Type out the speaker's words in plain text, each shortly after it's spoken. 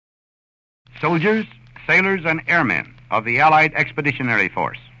soldiers, sailors, and airmen of the Allied Expeditionary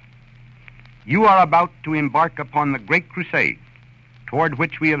Force. You are about to embark upon the great crusade toward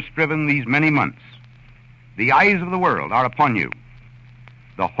which we have striven these many months. The eyes of the world are upon you.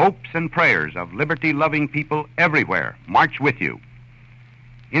 The hopes and prayers of liberty-loving people everywhere march with you.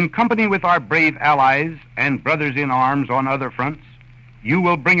 In company with our brave allies and brothers in arms on other fronts, you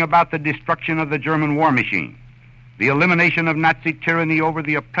will bring about the destruction of the German war machine, the elimination of Nazi tyranny over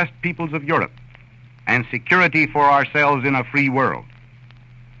the oppressed peoples of Europe, and security for ourselves in a free world.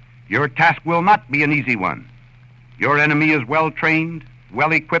 Your task will not be an easy one. Your enemy is well-trained,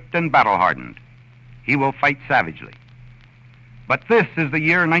 well-equipped, and battle-hardened. He will fight savagely. But this is the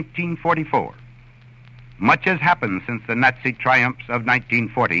year 1944. Much has happened since the Nazi triumphs of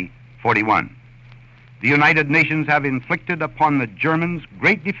 1940-41. The United Nations have inflicted upon the Germans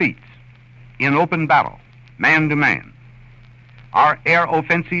great defeats in open battle, man to man. Our air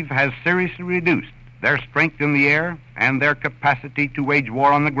offensive has seriously reduced their strength in the air and their capacity to wage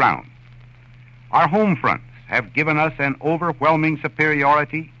war on the ground. Our home fronts have given us an overwhelming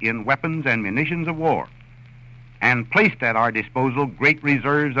superiority in weapons and munitions of war, and placed at our disposal great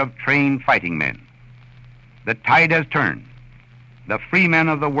reserves of trained fighting men. The tide has turned. The free men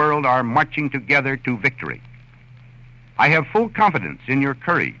of the world are marching together to victory. I have full confidence in your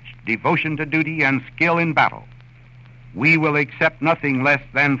courage, devotion to duty, and skill in battle. We will accept nothing less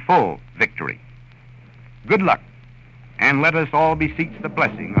than full victory. Good luck, and let us all beseech the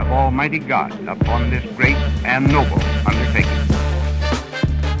blessing of Almighty God upon this great and noble undertaking.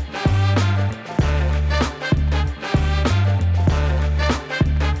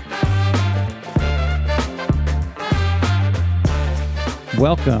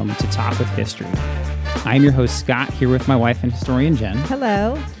 Welcome to Talk with History. I'm your host, Scott, here with my wife and historian, Jen.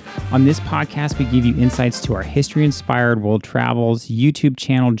 Hello. On this podcast, we give you insights to our history-inspired world travels, YouTube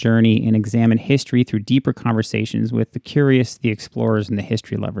channel journey, and examine history through deeper conversations with the curious, the explorers, and the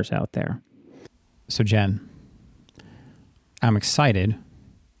history lovers out there. So, Jen, I'm excited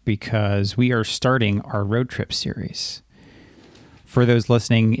because we are starting our road trip series. For those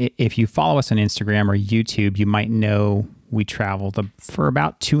listening, if you follow us on Instagram or YouTube, you might know we traveled for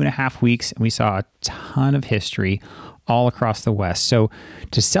about 2.5 weeks, and we saw a ton of history all across the West. So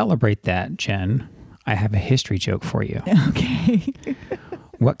to celebrate that, Jen, I have a history joke for you. Okay.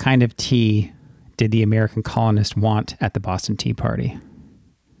 What kind of tea did the American colonists want at the Boston Tea Party?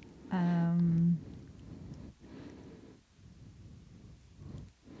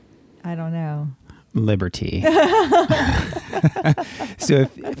 I don't know. Liberty. So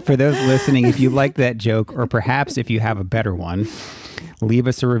for those listening, if you like that joke, or perhaps if you have a better one, leave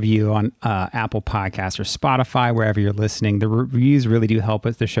us a review on Apple Podcasts or Spotify, wherever you're listening. The reviews really do help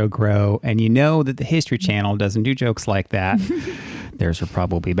us the show grow. And you know that the History Channel doesn't do jokes like that. Theirs are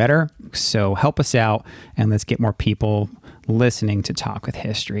probably better. So help us out, and let's get more people listening to Talk with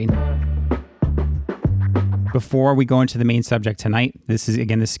History. Before we go into the main subject tonight, this is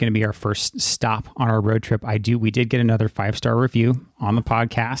going to be our first stop on our road trip. We did get another 5-star review on the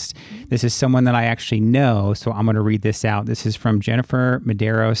podcast. This is someone that I actually know, so I'm going to read this out. This is from Jennifer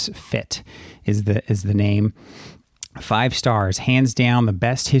Medeiros Fit is the name. 5 stars, hands down, the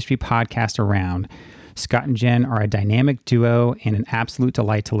best history podcast around. Scott and Jen are a dynamic duo and an absolute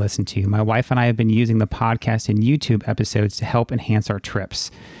delight to listen to. My wife and I have been using the podcast and YouTube episodes to help enhance our trips.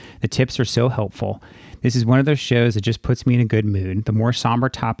 The tips are so helpful. This is one of those shows that just puts me in a good mood. The more somber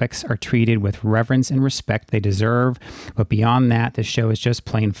topics are treated with reverence and respect they deserve, but beyond that, the show is just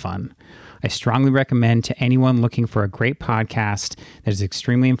plain fun. I strongly recommend to anyone looking for a great podcast that is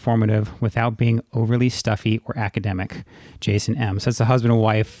extremely informative without being overly stuffy or academic. Jason M. So that's a husband and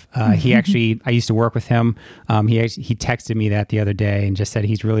wife. He actually, I used to work with him. He texted me that the other day and just said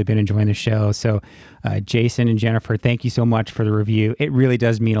he's really been enjoying the show. So Jason and Jennifer, thank you so much for the review. It really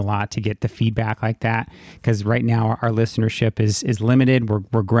does mean a lot to get the feedback like that, because right now our listenership is limited.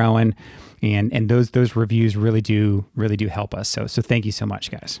 We're growing, and those reviews really do help us. So thank you so much,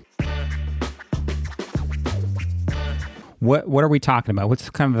 guys. What are we talking about? What's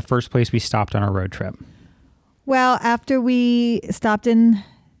kind of the first place we stopped on our road trip? Well, after we stopped in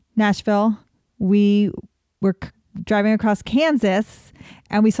Nashville, we were driving across Kansas,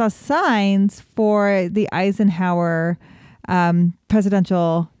 and we saw signs for the Eisenhower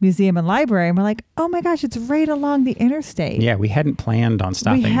Presidential Museum and Library. And we're like, oh my gosh, it's right along the interstate. Yeah, we hadn't planned on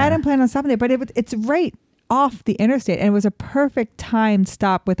stopping there, but it's right off the interstate, and it was a perfect timed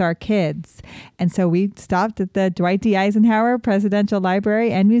stop with our kids. And so we stopped at the Dwight D. Eisenhower Presidential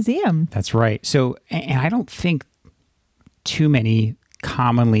Library and Museum. That's right. So, and I don't think too many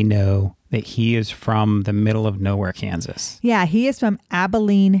commonly know that he is from the middle of nowhere, Kansas. Yeah, he is from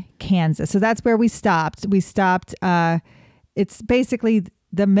Abilene, Kansas. So that's where we stopped. It's basically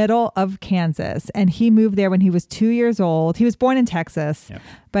the middle of Kansas, and he moved there when he was 2 years old. He was born in Texas, Yep.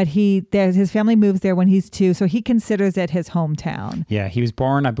 but his family moves there when he's 2, so he considers it his hometown. Yeah, he was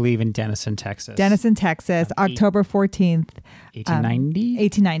born, I believe, in Denison, Texas. October 14th, 1890?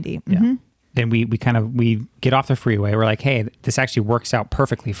 1890. Yeah. Mm-hmm. Then we get off the freeway. We're like, hey, this actually works out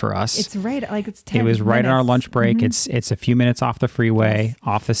perfectly for us. It's right, like it's 10 It was right on our minutes. lunch break. Mm-hmm. It's a few minutes off the freeway, Yes.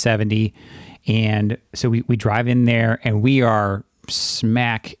 off the 70. And so we drive in there, and we are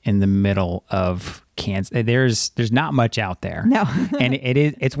smack in the middle of Kansas. There's not much out there. No. And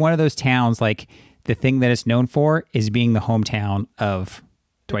it's one of those towns, like the thing that it's known for is being the hometown of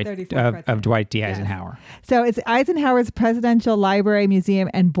Dwight D. Eisenhower. So it's Eisenhower's Presidential Library, Museum,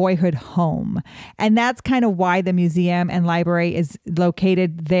 and Boyhood Home. And that's kind of why the museum and library is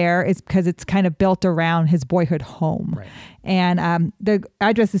located there, is because it's kind of built around his boyhood home. Right. And the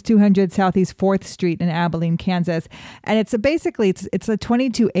address is 200 Southeast 4th Street in Abilene, Kansas. And it's a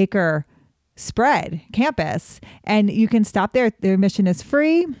 22-acre spread campus. And you can stop there. Their admission is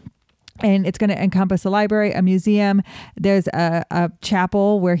free. And it's going to encompass a library, a museum. There's a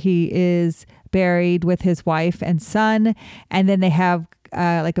chapel where he is buried with his wife and son. And then they have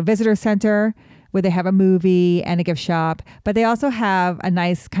like a visitor center where they have a movie and a gift shop. But they also have a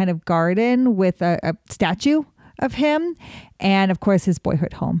nice kind of garden with a statue of him. And of course, his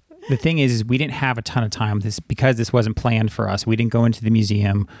boyhood home. The thing is we didn't have a ton of time because this wasn't planned for us. We didn't go into the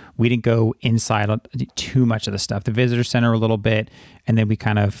museum. We didn't go inside too much of the stuff. The visitor center a little bit, and then we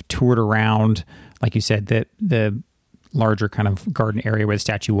kind of toured around, like you said, the larger kind of garden area where the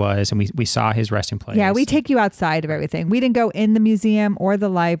statue was, and we saw his resting place. Yeah, we take you outside of everything. We didn't go in the museum or the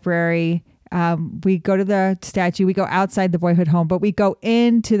library. We go to the statue, we go outside the boyhood home, but we go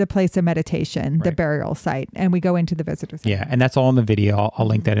into the place of meditation, the burial site, and we go into the visitor center. Yeah, and that's all in the video. I'll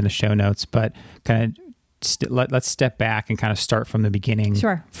link that in the show notes, but kind of let's step back and kind of start from the beginning.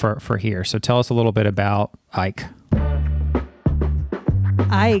 Sure. For here. So tell us a little bit about Ike.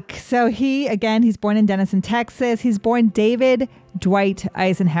 So he's born in Denison, Texas. He's born David Dwight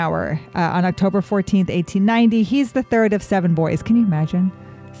Eisenhower on October 14th, 1890. He's the third of 7 boys. Can you imagine?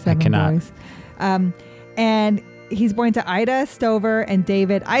 7 cannot. boys. And he's born to Ida Stover and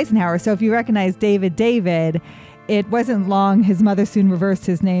David Eisenhower. So if you recognize David, it wasn't long. His mother soon reversed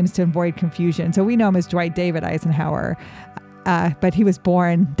his names to avoid confusion. So we know him as Dwight David Eisenhower. But he was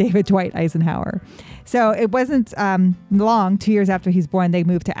born David Dwight Eisenhower. So it wasn't long, 2 years after he's born, they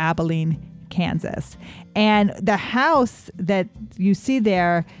moved to Abilene, Kansas. And the house that you see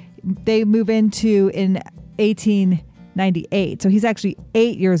there, they move into in 1898. So he's actually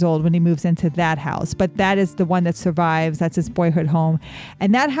 8 years old when he moves into that house. But that is the one that survives. That's his boyhood home.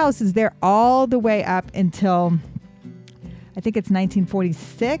 And that house is there all the way up until, I think it's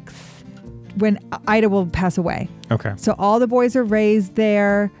 1946, when Ida will pass away. Okay. So all the boys are raised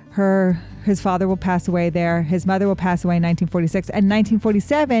there. His father will pass away there. His mother will pass away in 1946. And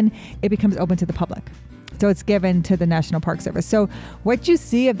 1947, it becomes open to the public. So it's given to the National Park Service. So what you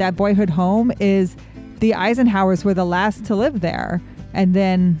see of that boyhood home is the Eisenhowers were the last to live there. And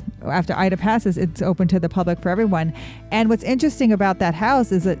then after Ida passes, it's open to the public for everyone. And what's interesting about that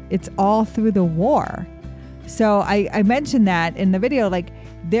house is that it's all through the war. So I mentioned that in the video, like,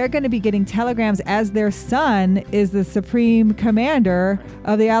 they're going to be getting telegrams as their son is the supreme commander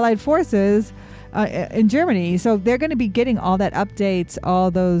of the Allied forces in Germany. So they're going to be getting all that updates,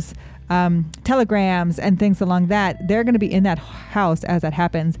 all those telegrams and things along that. They're going to be in that house as that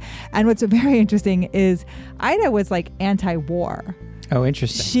happens. And what's very interesting is Ida was like anti-war. Oh,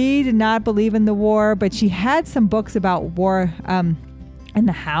 interesting. She did not believe in the war, but she had some books about war in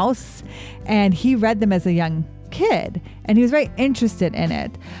the house, and he read them as a young kid, and he was very interested in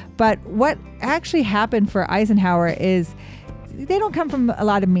it. But what actually happened for Eisenhower is they don't come from a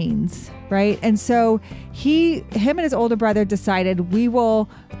lot of means, right? And so him and his older brother decided, we will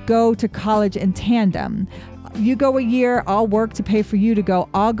go to college in tandem. You go a year, I'll work to pay for you to go.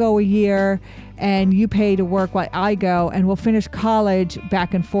 I'll go a year and you pay to work while I go, and we'll finish college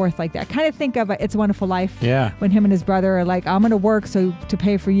back and forth like that. Kind of think of It's a Wonderful Life. Yeah. When him and his brother are like, I'm going to work to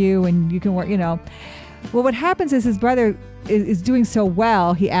pay for you and you can work, Well, what happens is his brother is doing so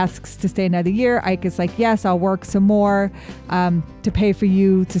well, he asks to stay another year. Ike is like, yes, I'll work some more to pay for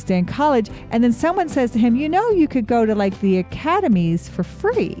you to stay in college. And then someone says to him, you could go to like the academies for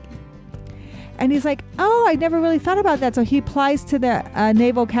free. And he's like, oh, I never really thought about that. So he applies to the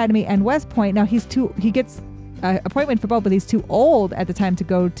Naval Academy and West Point. Now he gets an appointment for both, but he's too old at the time to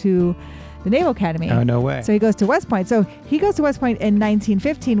go to the Naval Academy. Oh, no way. So he goes to West Point. So he goes to West Point in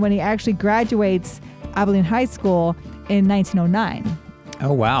 1915 when he actually graduates Abilene High School in 1909.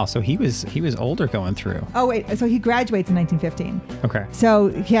 Oh, wow. So he was older going through. Oh, wait. So he graduates in 1915. Okay. So,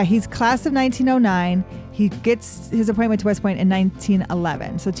 yeah, he's class of 1909. He gets his appointment to West Point in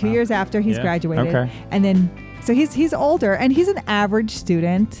 1911. So 2 years after he's graduated. Okay. And then, so he's older, and he's an average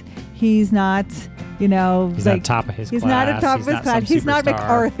student. He's not, He's not top of his class. He's not at top of his class. He's not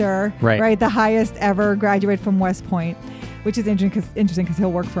MacArthur, right? The highest ever graduate from West Point, which is interesting because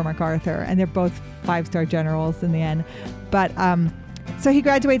he'll work for MacArthur, and they're both 5-star generals in the end. But so he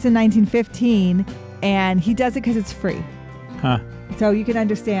graduates in 1915, and he does it because it's free. Huh. So you can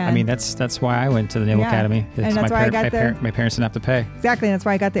understand. I mean, that's why I went to the Naval Academy. And that's why I got my parents didn't have to pay. Exactly. And that's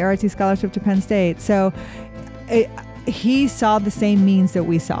why I got the ROT scholarship to Penn State. So he saw the same means that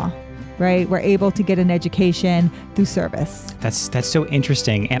we saw. Right, we're able to get an education through service. That's so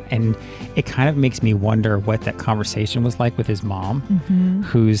interesting, and it kind of makes me wonder what that conversation was like with his mom,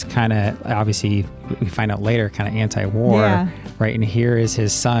 who's kind of, obviously we find out later, kind of anti-war, right? And here is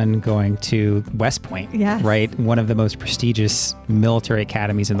his son going to West Point, right, one of the most prestigious military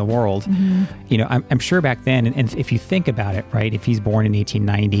academies in the world. I'm sure back then, and if you think about it, right, if he's born in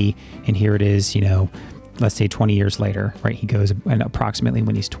 1890, and here it is, let's say 20 years later, right? He goes and approximately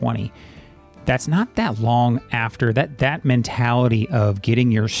when he's 20. That's not that long after that mentality of getting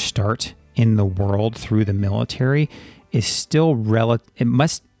your start in the world through the military is still it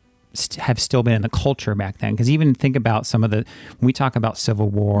must have still been in the culture back then. Because even think about when we talk about Civil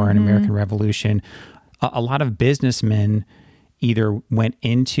War and American Revolution, a lot of businessmen either went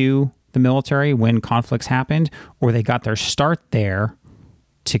into the military when conflicts happened, or they got their start there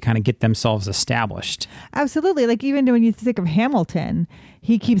to kind of get themselves established. Absolutely. Like even when you think of Hamilton,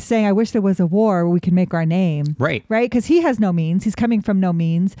 he keeps saying, I wish there was a war where we could make our name. Right. Right? Because he has no means. He's coming from no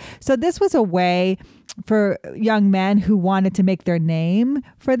means. So this was a way for young men who wanted to make their name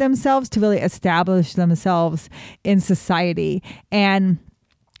for themselves to really establish themselves in society. And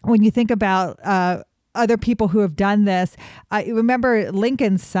when you think about other people who have done this, I remember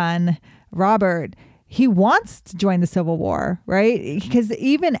Lincoln's son, Robert. He wants to join the Civil War, right? Because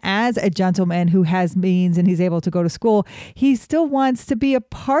even as a gentleman who has means and he's able to go to school, he still wants to be a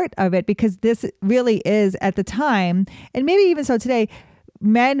part of it, because this really is, at the time, and maybe even so today,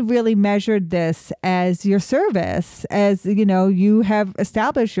 men really measured this as your service, as, you have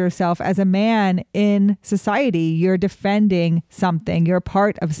established yourself as a man in society. You're defending something. You're a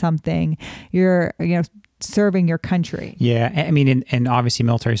part of something. You're, serving your country. Yeah. I mean, and obviously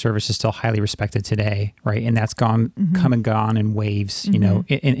military service is still highly respected today, right? And that's come and gone in waves,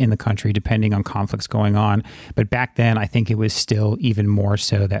 in the country, depending on conflicts going on. But back then, I think it was still even more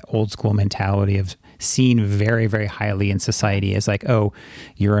so that old school mentality of seen very, very highly in society as like, oh,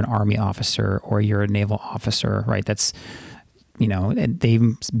 you're an Army officer or you're a naval officer, right? That's, they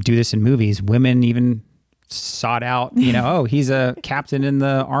do this in movies. Women even sought out, oh, he's a captain in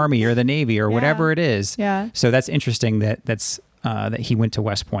the Army or the Navy or whatever it is. Yeah. So that's interesting that he went to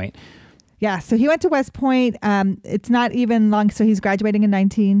West Point. Yeah. So he went to West Point. It's not even long. So he's graduating in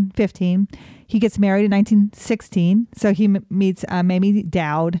 1915. He gets married in 1916. So he meets Mamie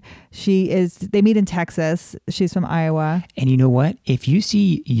Dowd. They meet in Texas. She's from Iowa. And you know what? If you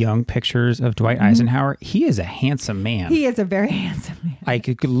see young pictures of Dwight Eisenhower, he is a handsome man. He is a very handsome man. I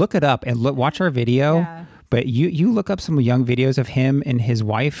could look it up and watch our video. Yeah. But you look up some young videos of him and his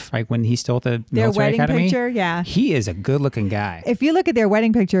wife, like when he's still at the military academy. Their wedding picture, he is a good-looking guy. If you look at their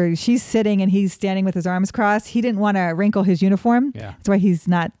wedding picture, she's sitting and he's standing with his arms crossed. He didn't want to wrinkle his uniform. Yeah. That's why he's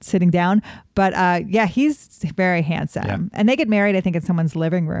not sitting down. But he's very handsome. Yeah. And they get married, I think, in someone's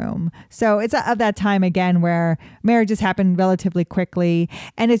living room. So it's of that time again where marriages happen relatively quickly.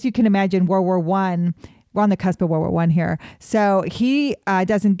 And as you can imagine, World War I. We're on the cusp of World War I here. So he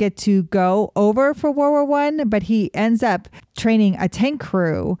doesn't get to go over for World War I, but he ends up training a tank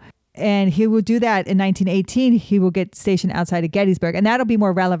crew. And he will do that in 1918. He will get stationed outside of Gettysburg. And that'll be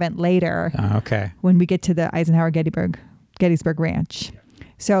more relevant later. Okay. When we get to the Eisenhower Gettysburg Ranch.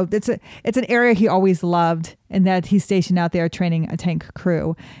 So it's an area he always loved, and that he's stationed out there training a tank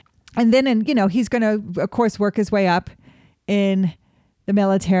crew. And then, he's going to, of course, work his way up in the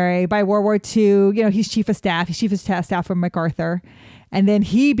military. By World War II, he's chief of staff. He's chief of staff for MacArthur. And then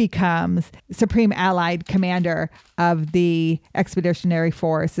he becomes Supreme Allied Commander of the Expeditionary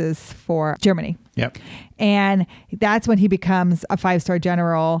Forces for Germany. Yep. And that's when he becomes a 5-star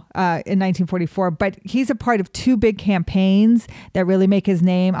general in 1944. But he's a part of 2 big campaigns that really make his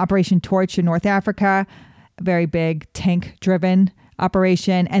name. Operation Torch in North Africa, a very big tank-driven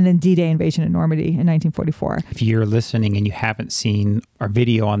operation, and then D-Day invasion of Normandy in 1944. If you're listening and you haven't seen our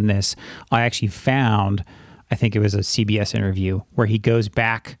video on this, I actually found, I think it was a CBS interview, where he goes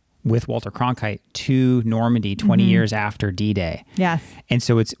back with Walter Cronkite to Normandy 20 years after D-Day. Yes. And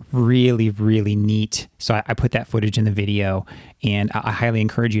so it's really, really neat. So I put that footage in the video, and I highly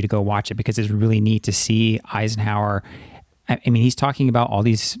encourage you to go watch it because it's really neat to see Eisenhower. I mean, he's talking about all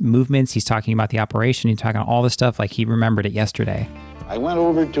these movements. He's talking about the operation. He's talking about all this stuff like he remembered it yesterday. I went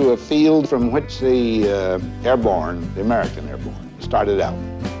over to a field from which the American airborne, started out.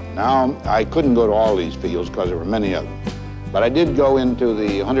 Now, I couldn't go to all these fields because there were many of them. But I did go into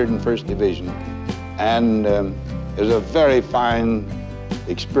the 101st Division, and it was a very fine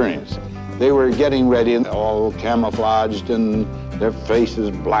experience. They were getting ready, and all camouflaged, and their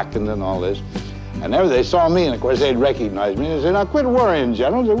faces blackened and all this. And there they saw me, and of course they'd recognize me. They said, "Now quit worrying,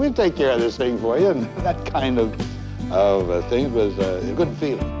 General. We'll take care of this thing for you." And that kind of thing was a good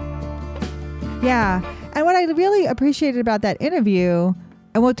feeling. Yeah, and what I really appreciated about that interview,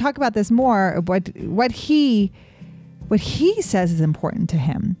 and we'll talk about this more, what he says is important to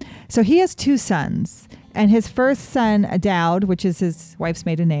him. So he has two sons, and his first son, Dowd, which is his wife's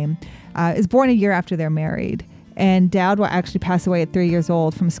maiden name, is born a year after they're married. And Dowd will actually pass away at 3 years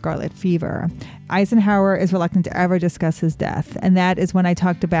old from scarlet fever. Eisenhower is reluctant to ever discuss his death. And that is when I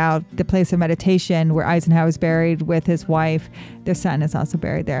talked about the place of meditation where Eisenhower is buried with his wife. Their son is also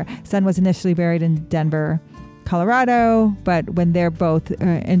buried there. Son was initially buried in Denver, Colorado, but when they're both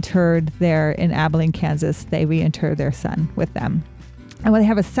interred there in Abilene, Kansas, they reinter their son with them. And when they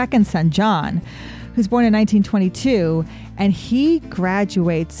have a second son, John, who's born in 1922, and he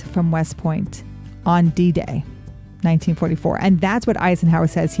graduates from West Point on D-Day, 1944. And that's what Eisenhower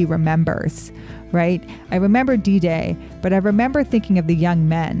says he remembers, right? I remember D-Day, but I remember thinking of the young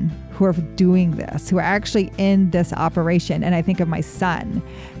men who are doing this, who are actually in this operation. And I think of my son,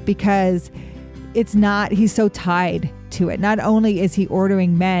 because he's so tied to it. Not only is he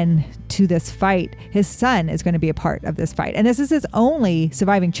ordering men to this fight, his son is going to be a part of this fight. And this is his only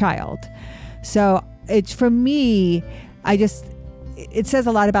surviving child. So it's, for me, it says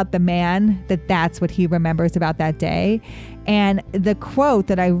a lot about the man, that's what he remembers about that day. And the quote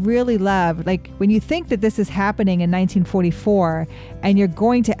that I really love, like when you think that this is happening in 1944 and you're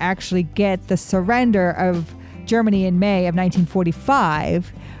going to actually get the surrender of Germany in May of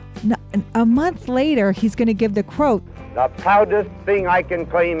 1945, a month later, he's going to give the quote. The proudest thing I can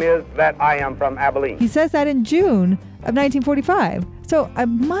claim is that I am from Abilene. He says that in June of 1945. So a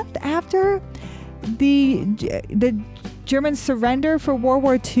month after the German surrender for World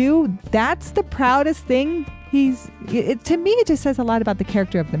War II, that's the proudest thing. To me, it just says a lot about the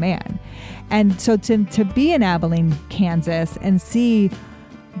character of the man. And so to be in Abilene, Kansas, and see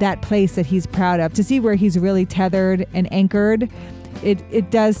that place that he's proud of, to see where he's really tethered and anchored, it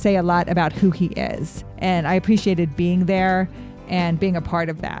does say a lot about who he is. And I appreciated being there and being a part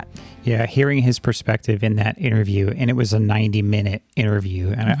of that. Yeah, hearing his perspective in that interview, and it was a 90-minute interview,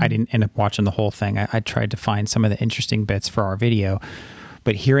 and I didn't end up watching the whole thing. I tried to find some of the interesting bits for our video,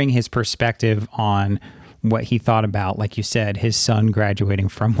 but hearing his perspective on what he thought about, like you said, his son graduating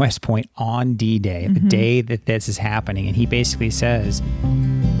from West Point on D-Day, the day that this is happening, and he basically says,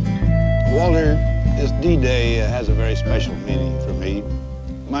 Walter, this D-Day has a very special meaning for me.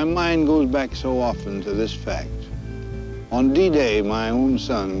 My mind goes back so often to this fact. On D-Day, my own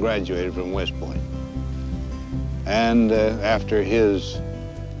son graduated from West Point. And after his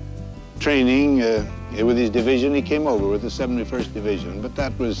training with his division, he came over with the 71st Division, but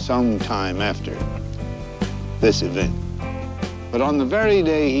that was some time after this event. But on the very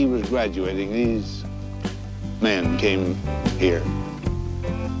day he was graduating, these men came here,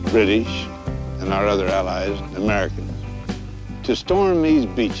 British and our other allies, Americans, to storm these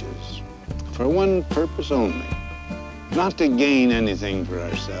beaches for one purpose only. Not to gain anything for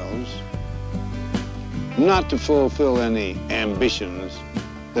ourselves, not to fulfill any ambitions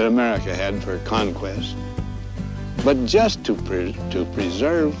that America had for conquest, but just to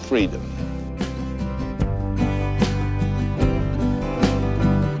preserve freedom.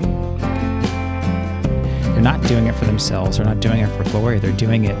 they're not doing it for themselves, they're not doing it for glory, they're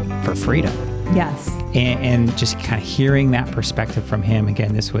doing it for freedom. Yes. And just kind of hearing that perspective from him,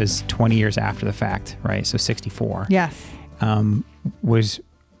 again, this was 20 years after the fact, right? So 64. Yes. Was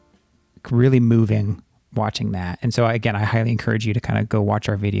really moving watching that. And so again, I highly encourage you to kind of go watch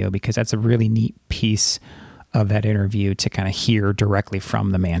our video because that's a really neat piece of that interview to kind of hear directly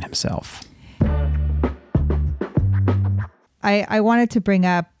from the man himself. I wanted to bring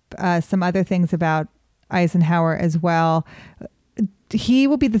up some other things about Eisenhower as well. he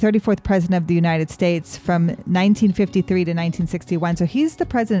will be the 34th president of the United States from 1953 to 1961. So he's the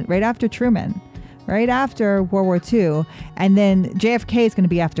president right after Truman, right after World War II. And then JFK is going to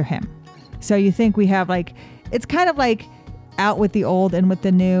be after him. So you think we have like, it's kind of like out with the old and with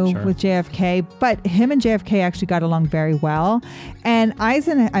the new with JFK, but him and JFK actually got along very well. And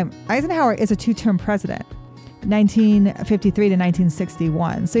Eisenhower is a 2-term president, 1953 to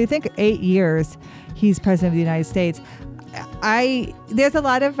 1961. So you think 8 years he's president of the United States. There's a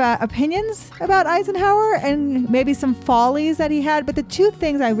lot of opinions about Eisenhower and maybe some follies that he had, but the two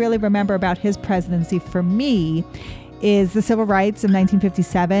things I really remember about his presidency for me is the civil rights of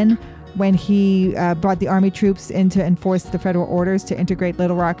 1957, when he brought the Army troops in to enforce the federal orders to integrate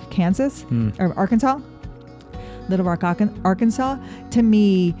Little Rock, Arkansas. Little Rock, Arkansas. To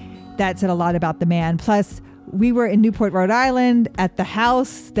me, that said a lot about the man. Plus, we were in Newport, Rhode Island at the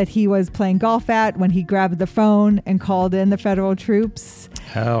house that he was playing golf at when he grabbed the phone and called in the federal troops.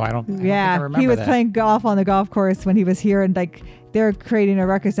 Oh, I don't think I remember he was that. playing golf on the golf course when he was here, and like they're creating a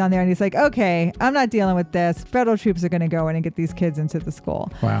ruckus down there, and he's like, okay, I'm not dealing with this. Federal troops are going to go in and get these kids into the school.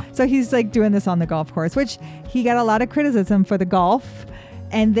 Wow. So he's like doing this on the golf course, which he got a lot of criticism for the golf.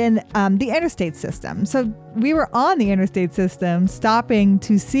 And then the interstate system. So we were on the interstate system stopping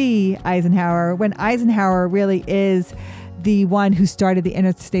to see Eisenhower when Eisenhower really is the one who started the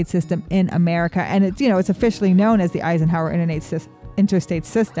interstate system in America. And it's, it's officially known as the Eisenhower interstate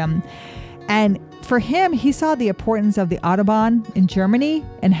system. And for him, he saw the importance of the Autobahn in Germany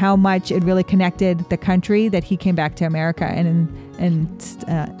and how much it really connected the country, that he came back to America and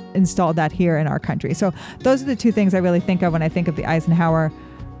installed that here in our country. So those are the two things I really think of when I think of the Eisenhower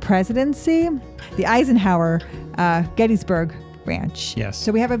presidency. The Eisenhower Gettysburg Ranch. Yes.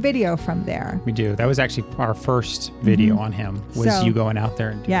 So we have a video from there. We do. That was actually our first video on him, was you going out there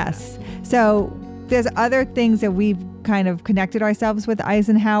and doing that. So there's other things that we've kind of connected ourselves with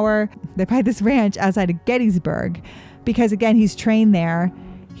Eisenhower. They buy this ranch outside of Gettysburg because, again, he's trained there.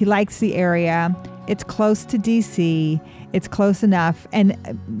 He likes the area. It's close to D.C. It's close enough.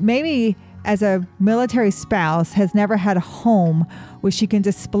 And maybe as a military spouse has never had a home where she can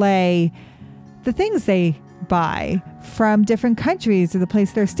display the things they buy from different countries or the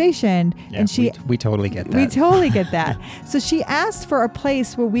place they're stationed. Yeah, and we totally get that. We totally get that. So she asked for a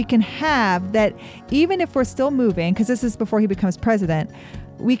place where we can have that, even if we're still moving, because this is before he becomes president,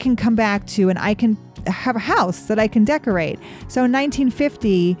 we can come back to, and I can have a house that I can decorate. So in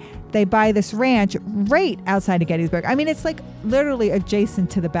 1950, they buy this ranch right outside of Gettysburg. I mean, it's like literally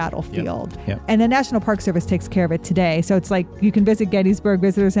adjacent to the battlefield. Yep. And the National Park Service takes care of it today. So it's like you can visit Gettysburg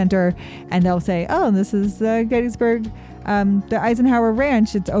Visitor Center and they'll say, oh, this is Gettysburg, the Eisenhower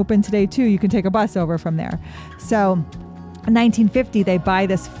Ranch. It's open today too. You can take a bus over from there. So in 1950, they buy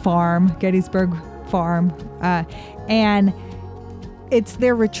this farm, Gettysburg Farm, and it's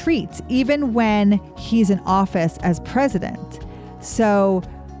their retreats, even when he's in office as president. So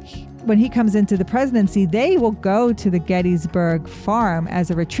when he comes into the presidency, they will go to the Gettysburg Farm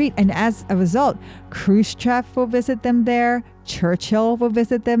as a retreat. And as a result, Khrushchev will visit them there. Churchill will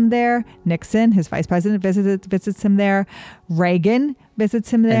visit them there. Nixon, his vice president, visits him there. Reagan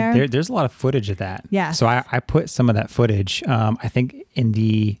visits him there. And there's a lot of footage of that. Yes. So I put some of that footage, I think, in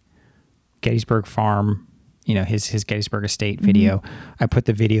the Gettysburg Farm, his Gettysburg estate video. I put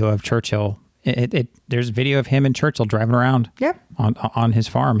the video of Churchill. There's video of him and Churchill driving around on his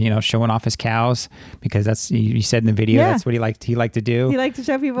farm, showing off his cows, because that's, you said in the video, that's what he liked to do. He liked to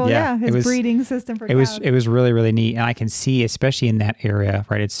show people, his breeding system for cows. It was really, really neat. And I can see, especially in that area,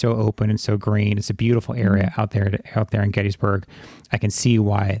 right? It's so open and so green. It's a beautiful area out there in Gettysburg. I can see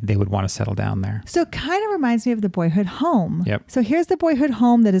why they would want to settle down there. So it kind of reminds me of the boyhood home. Yep. So here's the boyhood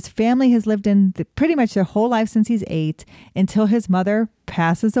home that his family has lived in pretty much their whole life since he's 8, until his mother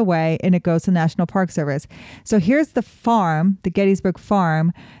passes away and it goes to National Park Service. So here's the farm, the Gettysburg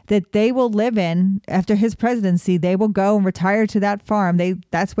Farm, that they will live in after his presidency. They will go and retire to that farm.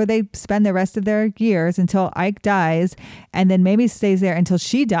 That's where they spend the rest of their years until Ike dies, and then maybe stays there until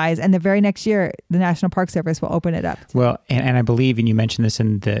she dies. And the very next year, the National Park Service will open it up. Well, and I believe, and you mentioned this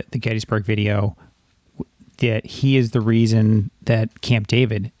in the Gettysburg video, that he is the reason that Camp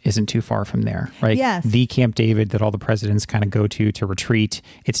David isn't too far from there, right? Yes. The Camp David that all the presidents kind of go to retreat.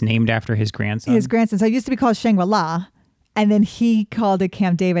 It's named after his grandson. His grandson. So it used to be called Shangri-La, and then he called it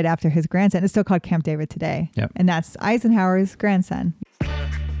Camp David after his grandson. It's still called Camp David today. Yep. And that's Eisenhower's grandson.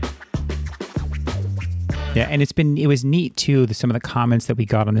 Yeah, and it was neat too, some of the comments that we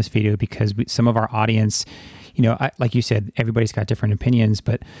got on this video, because some of our audience, like you said, everybody's got different opinions,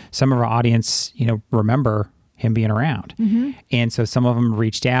 but some of our audience, remember him being around. And so some of them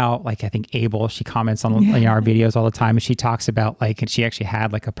reached out, like I think Abel, she comments on our videos all the time, and she talks about like, and she actually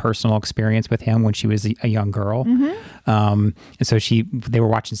had like a personal experience with him when she was a young girl. And so they were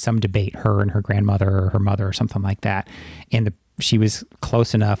watching some debate, her and her grandmother or her mother or something like that. And she was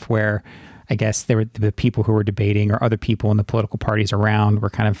close enough where I guess there were the people who were debating or other people in the political parties around were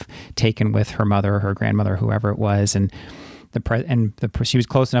kind of taken with her mother or her grandmother, whoever it was. And she was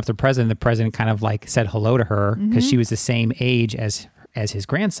close enough to the president. The president kind of like said hello to her because she was the same age as his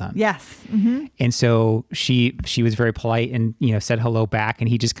grandson. Yes. And so she was very polite and, said hello back, and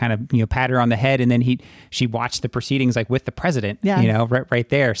he just kind of, patted her on the head, and then she watched the proceedings like with the president, right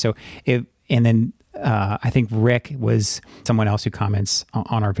there. So I think Rick was someone else who comments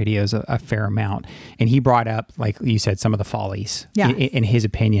on our videos a fair amount. And he brought up, like you said, some of the follies, in his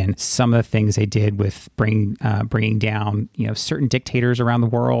opinion, some of the things they did with bringing down, certain dictators around the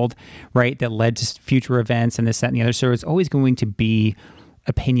world, right, that led to future events and this, that, and the other. So it's always going to be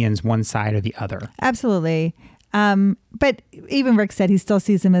opinions one side or the other. Absolutely. But even Rick said he still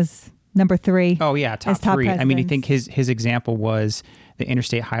sees him as number 3. Oh, yeah, top 3. I mean, I think his example was the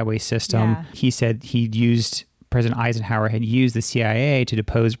interstate highway system. Yeah. He said President Eisenhower had used the CIA to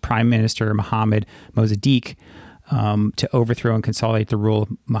depose Prime Minister Mohammad Mossadegh to overthrow and consolidate the rule of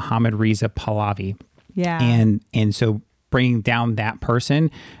Mohammad Reza Pahlavi. Yeah. And so bringing down that person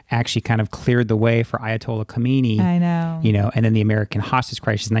actually kind of cleared the way for Ayatollah Khomeini. I know. And then the American hostage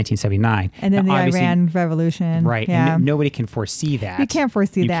crisis in 1979. And then the Iran Revolution. Right. Yeah. And nobody can foresee that. You can't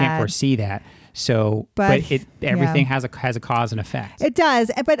foresee that. So, but everything has a cause and effect. It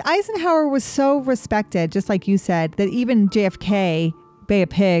does. But Eisenhower was so respected, just like you said, that even JFK, Bay of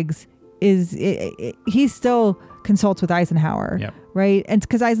Pigs, he still consults with Eisenhower, right? And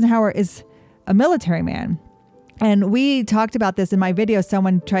because Eisenhower is a military man. And we talked about this in my video.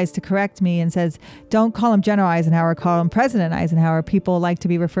 Someone tries to correct me and says, don't call him General Eisenhower, call him President Eisenhower. People like to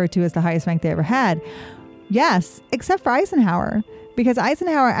be referred to as the highest rank they ever had. Yes, except for Eisenhower. Because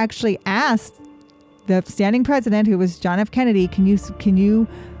Eisenhower actually asked the standing president, who was John F. Kennedy, can you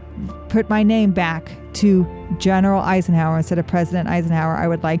put my name back to General Eisenhower instead of President Eisenhower? I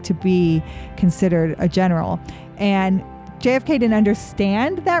would like to be considered a general. And JFK didn't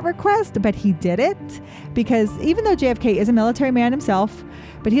understand that request, but he did it because even though JFK is a military man himself,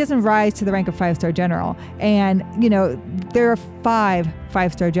 but he doesn't rise to the rank of 5-star general. And, there are 5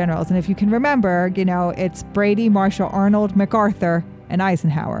 5-star generals. And if you can remember, it's Brady, Marshall, Arnold, MacArthur, and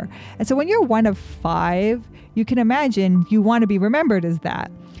Eisenhower. And so when you're one of 5, you can imagine you want to be remembered as that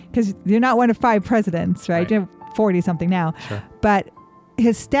because you're not one of 5 presidents, right? You're 40-something now. Sure. But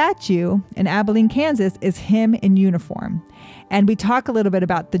his statue in Abilene, Kansas is him in uniform. And we talk a little bit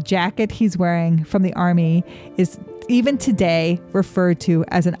about the jacket he's wearing from the Army is even today referred to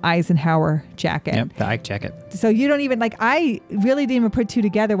as an Eisenhower jacket. Yep, the Ike jacket. So you don't even, I really didn't even put 2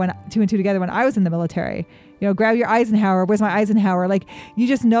 and 2 together when I was in the military. Grab your Eisenhower. Where's my Eisenhower? You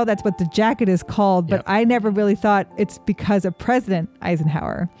just know that's what the jacket is called. But I never really thought it's because of President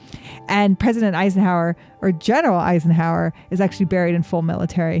Eisenhower. And President Eisenhower, or General Eisenhower, is actually buried in full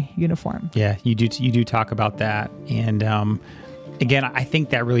military uniform. Yeah, you do talk about that. And again, I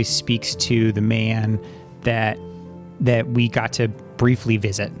think that really speaks to the man that we got to briefly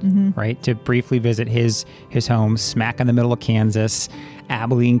visit, right? To briefly visit his home, smack in the middle of Kansas,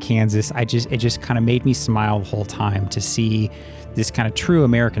 Abilene, Kansas. It just kind of made me smile the whole time to see this kind of true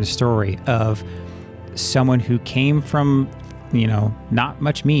American story of someone who came from, not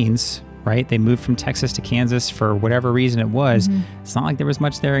much means, right? They moved from Texas to Kansas for whatever reason it was. It's not like there was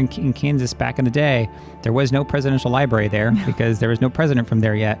much there in Kansas back in the day. There was no presidential library there because there was no president from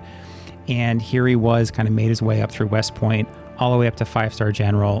there yet. And here he was, kind of made his way up through West Point, all the way up to 5-star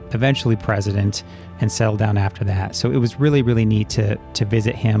general, eventually president, and settled down after that. So it was really, really neat to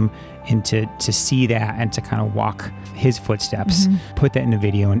visit him and to see that and to kind of walk his footsteps, put that in a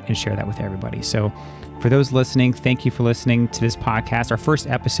video and share that with everybody. So for those listening, thank you for listening to this podcast, our first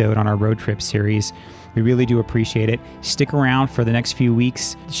episode on our road trip series. We really do appreciate it. Stick around for the next few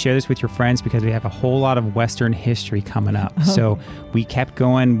weeks. Share this with your friends because we have a whole lot of Western history coming up. So we kept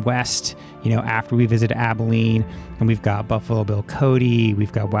going west, after we visited Abilene, and we've got Buffalo Bill Cody,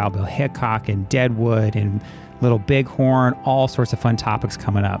 we've got Wild Bill Hickok and Deadwood and Little Bighorn, all sorts of fun topics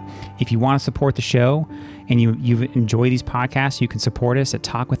coming up. If you want to support the show and you enjoy these podcasts, you can support us at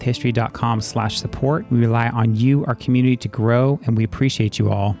talkwithhistory.com/support. We rely on you, our community, to grow, and we appreciate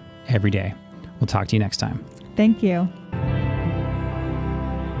you all every day. We'll talk to you next time. Thank you.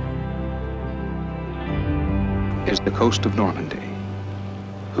 Is the coast of Normandy,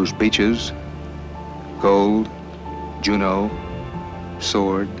 whose beaches, Gold, Juneau,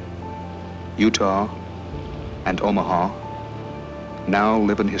 Sword, Utah, and Omaha now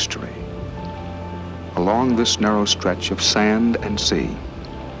live in history. Along this narrow stretch of sand and sea,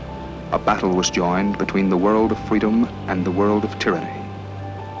 a battle was joined between the world of freedom and the world of tyranny.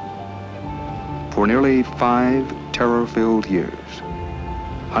 For nearly 5 terror-filled years,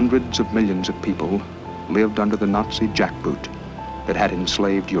 hundreds of millions of people lived under the Nazi jackboot that had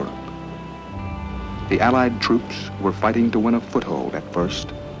enslaved Europe. The Allied troops were fighting to win a foothold at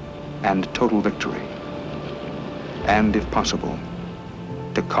first and total victory. And if possible,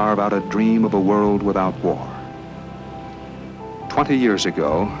 to carve out a dream of a world without war. 20 years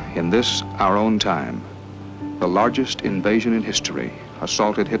ago, in this, our own time, the largest invasion in history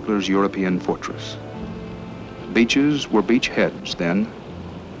assaulted Hitler's European fortress. Beaches were beachheads then,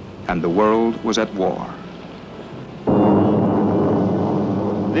 and the world was at war.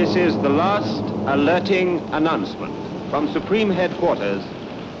 This is the last alerting announcement from Supreme Headquarters,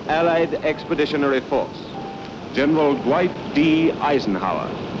 Allied Expeditionary Force, General Dwight D. Eisenhower.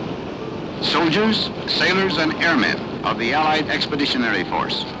 Soldiers, sailors, and airmen of the Allied Expeditionary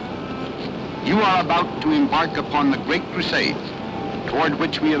Force, you are about to embark upon the great crusade toward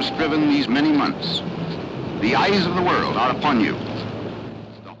which we have striven these many months. The eyes of the world are upon you.